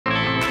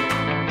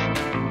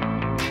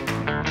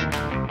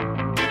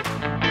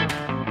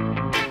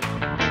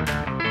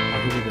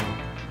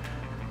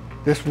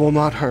This will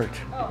not hurt.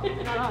 Oh,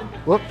 not on.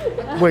 Whoop.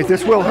 Wait,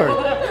 this will hurt.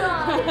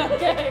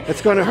 Okay.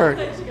 It's going to hurt.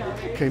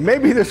 Okay,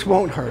 maybe this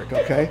won't hurt,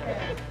 okay?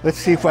 Let's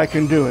see if I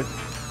can do it.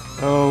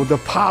 Oh, the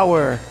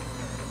power.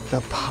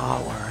 The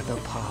power, the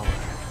power.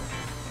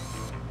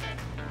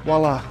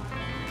 Voila.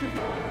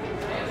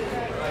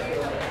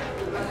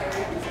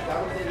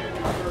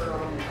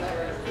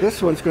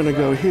 This one's going to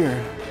go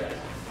here.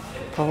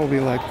 Probably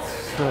like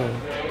so.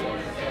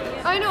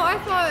 I know, I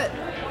thought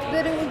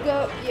that it would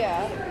go,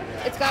 yeah.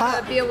 It's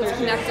got to be able to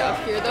connect up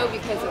here though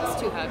because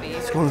it's too heavy.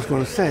 That's what I was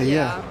going to say,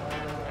 yeah.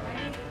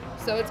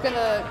 So it's going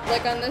to,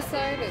 like on this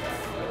side,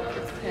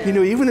 it's you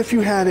know, even if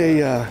you had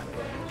a,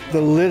 the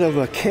lid of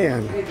a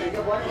can.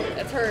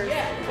 That's hers.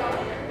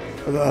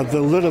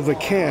 The lid of a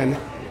can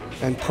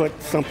and put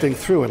something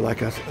through it,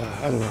 like a,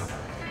 I don't know,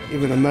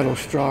 even a metal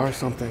straw or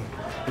something.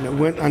 And it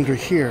went under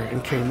here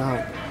and came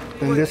out.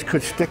 Then this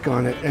could stick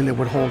on it and it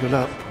would hold it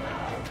up.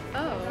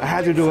 Oh. I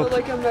had to do so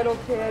like a metal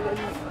can and...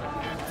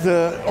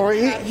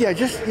 yeah,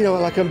 just, you know,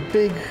 like a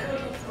big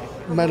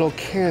metal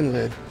can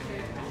lid.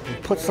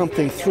 And put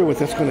something through it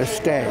that's going to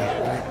stay,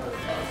 right?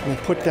 And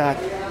put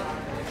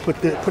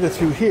it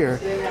through here,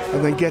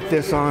 and then get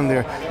this on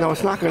there. Now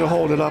it's not going to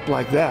hold it up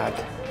like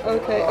that.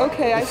 Okay,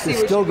 okay, I see.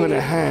 It's still going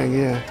to hang,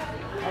 yeah.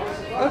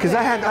 Because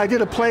I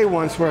did a play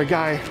once where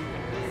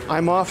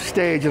I'm off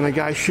stage and a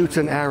guy shoots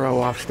an arrow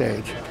off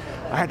stage.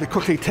 I had to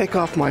quickly take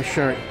off my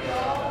shirt,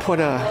 put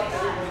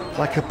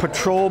like a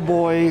patrol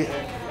boy,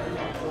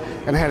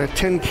 and I had a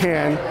tin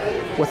can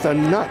with a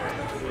nut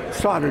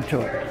soldered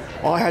to it.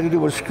 All I had to do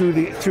was screw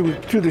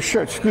through the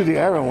shirt, screw the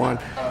arrow on,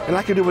 and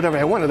I could do whatever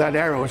I wanted. That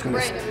arrow was going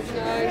to. Right.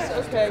 Nice.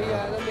 Okay.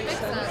 Yeah, that makes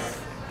sense.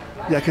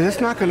 Yeah, because it's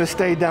not going to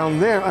stay down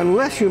there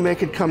unless you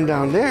make it come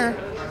down there.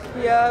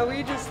 Yeah,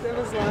 it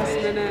was last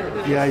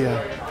minute. Yeah.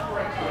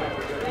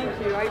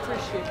 Thank you. I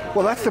appreciate that.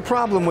 Well, that's the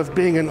problem with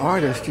being an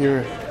artist.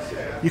 You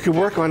could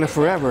work on it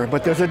forever,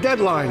 but there's a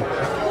deadline.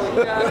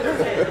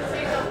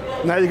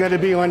 Now you got to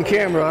be on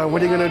camera.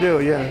 What are you going to do?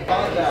 Yeah.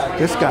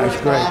 This guy's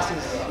great.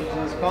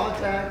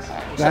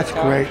 That's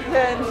great.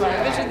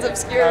 Visions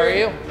obscure. How are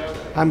you?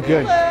 I'm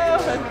good.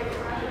 Hello.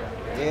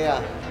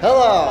 Yeah.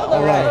 Hello.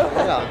 All right.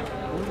 Hello.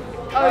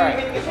 Oh,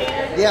 you're getting a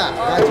painter? Yeah,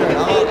 that's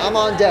right. I'm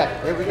on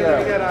deck. Here we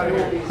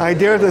go. I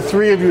dare the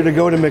three of you to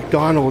go to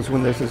McDonald's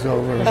when this is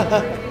over.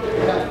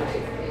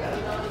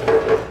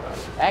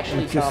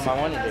 Actually, Tom, I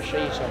wanted to show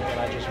you something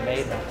I just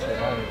made not too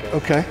long ago.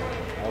 Okay.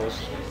 I was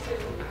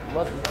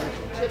looking for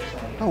some tips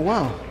on Oh,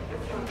 wow.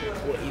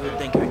 what you would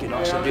think I could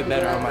also do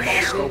better on my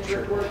next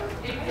sculpture.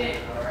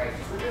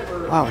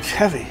 Wow, it's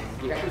heavy.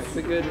 It's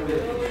a good.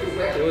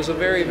 It was a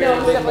very, very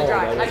big mold.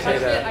 I would say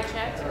that.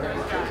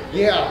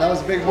 Yeah, that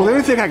was a big Well, one. the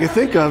only thing I could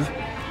think of,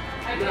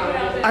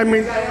 I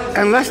mean,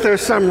 unless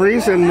there's some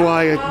reason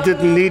why it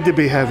didn't need to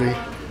be heavy,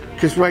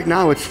 because right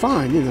now it's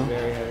fine, you know.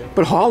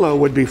 But hollow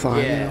would be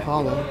fine, you know,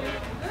 hollow.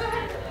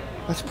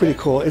 That's pretty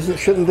cool.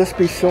 Shouldn't this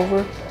be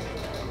silver?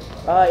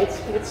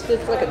 It's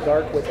like a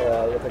dark with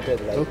a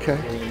good light Okay.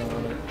 green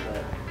on it.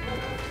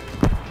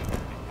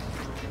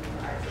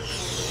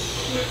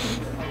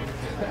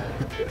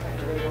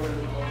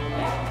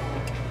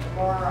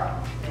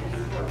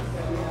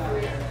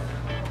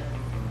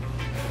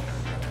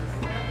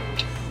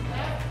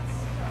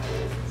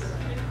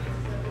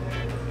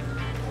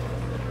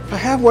 I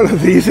have one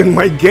of these in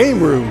my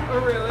game room.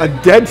 Oh, really? A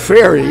dead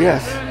fairy,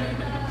 yes.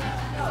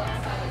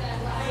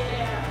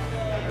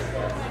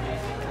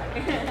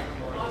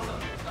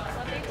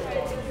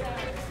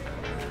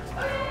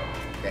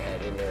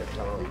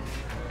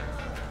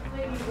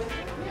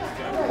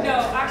 No,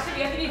 actually,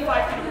 we have to be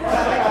 5 feet apart.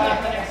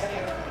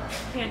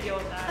 I can't deal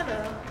with that.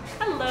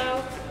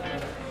 Hello.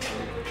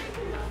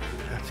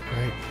 That's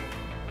great.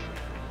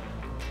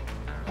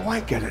 Oh, I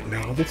get it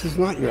now. This is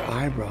not your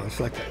eyebrow. It's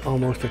like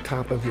almost the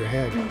top of your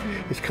head.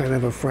 It's kind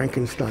of a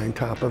Frankenstein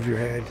top of your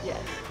head.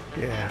 Yes.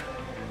 Yeah.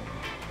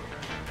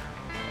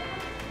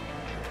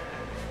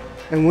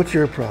 And what's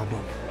your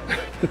problem?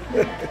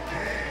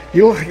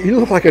 You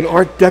look like an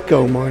Art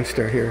Deco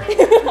monster here.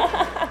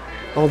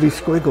 All these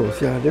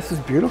squiggles. Yeah, this is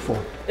beautiful.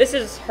 This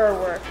is her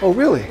work. Oh,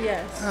 really?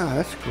 Yes. Ah,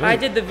 that's great. I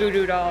did the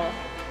voodoo doll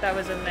that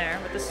was in there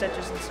with the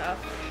stitches and stuff.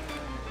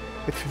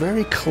 It's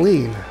very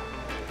clean.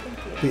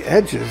 The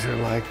edges are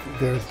like,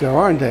 there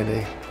aren't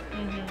any.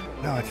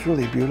 No, it's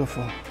really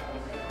beautiful.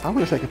 I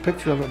want to take a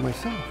picture of it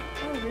myself.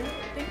 Oh, really?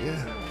 Thank you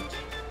so much.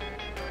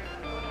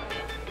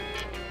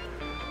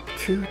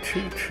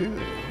 222.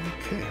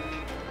 Okay.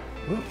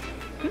 Whoop.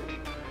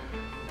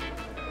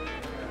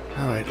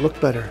 All right, look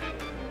better.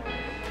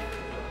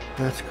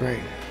 That's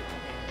great.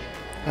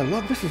 I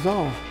love this. Is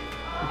all.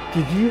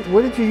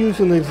 What did you use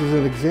as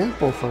an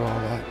example for all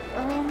that?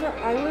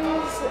 I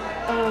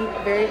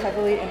was very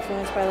heavily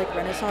influenced by like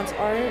Renaissance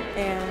art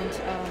and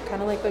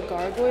kind of like the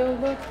gargoyle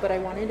look, but I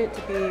wanted it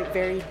to be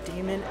very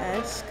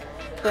demon-esque.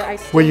 But I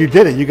still... Well, you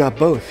did it. You got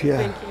both. Yeah.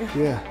 Thank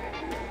you. Yeah.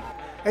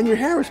 And your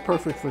hair is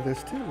perfect for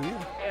this too.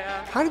 Yeah.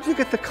 Yeah. How did you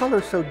get the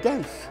color so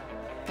dense?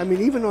 I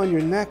mean, even on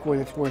your neck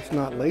where it's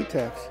not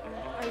latex.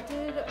 I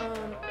did a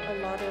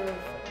lot of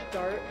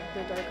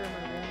the darker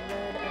maroon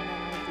red, and then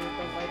I did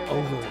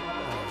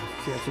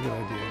That's a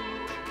good idea.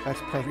 That's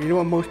perfect. You know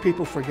what most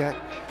people forget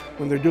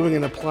when they're doing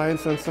an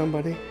appliance on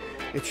somebody?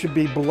 It should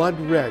be blood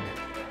red,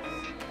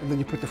 and then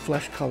you put the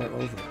flesh color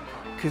over it.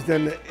 Because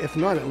then, if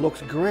not, it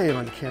looks gray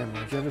on camera.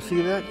 Did you ever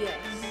see that? Yes.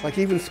 Like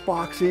even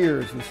Spock's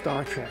ears in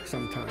Star Trek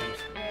sometimes.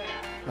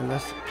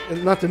 Unless,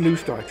 not the new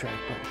Star Trek,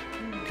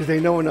 but because they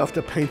know enough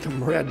to paint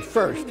them red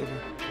first. Yeah.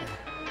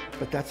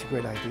 But that's a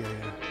great idea,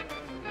 yeah.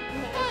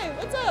 Hi,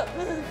 what's up?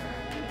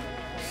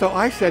 So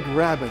I said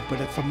rabbit, but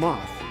it's a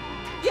moth.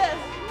 Yes,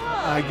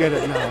 Moth. I get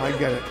it now, I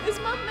get it. It's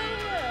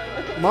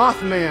Mothman.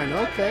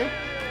 Mothman, okay.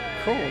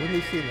 Cool, let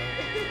me see that.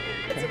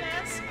 It's a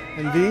mask.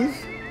 And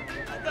these?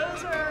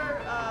 Those are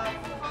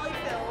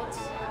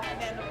polyfilled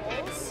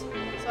mandibles.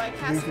 So I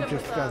cast These are them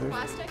just with feathers.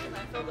 plastic and I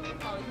filled them with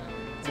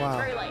polyfilled. So Wow.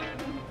 it's very light.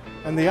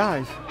 And the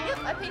eyes. Yep,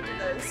 I painted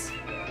those.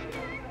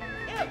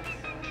 Yep.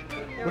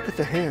 Look at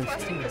the hands,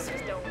 Plastic too.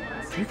 crystals don't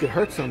want. You could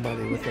hurt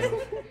somebody with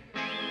those.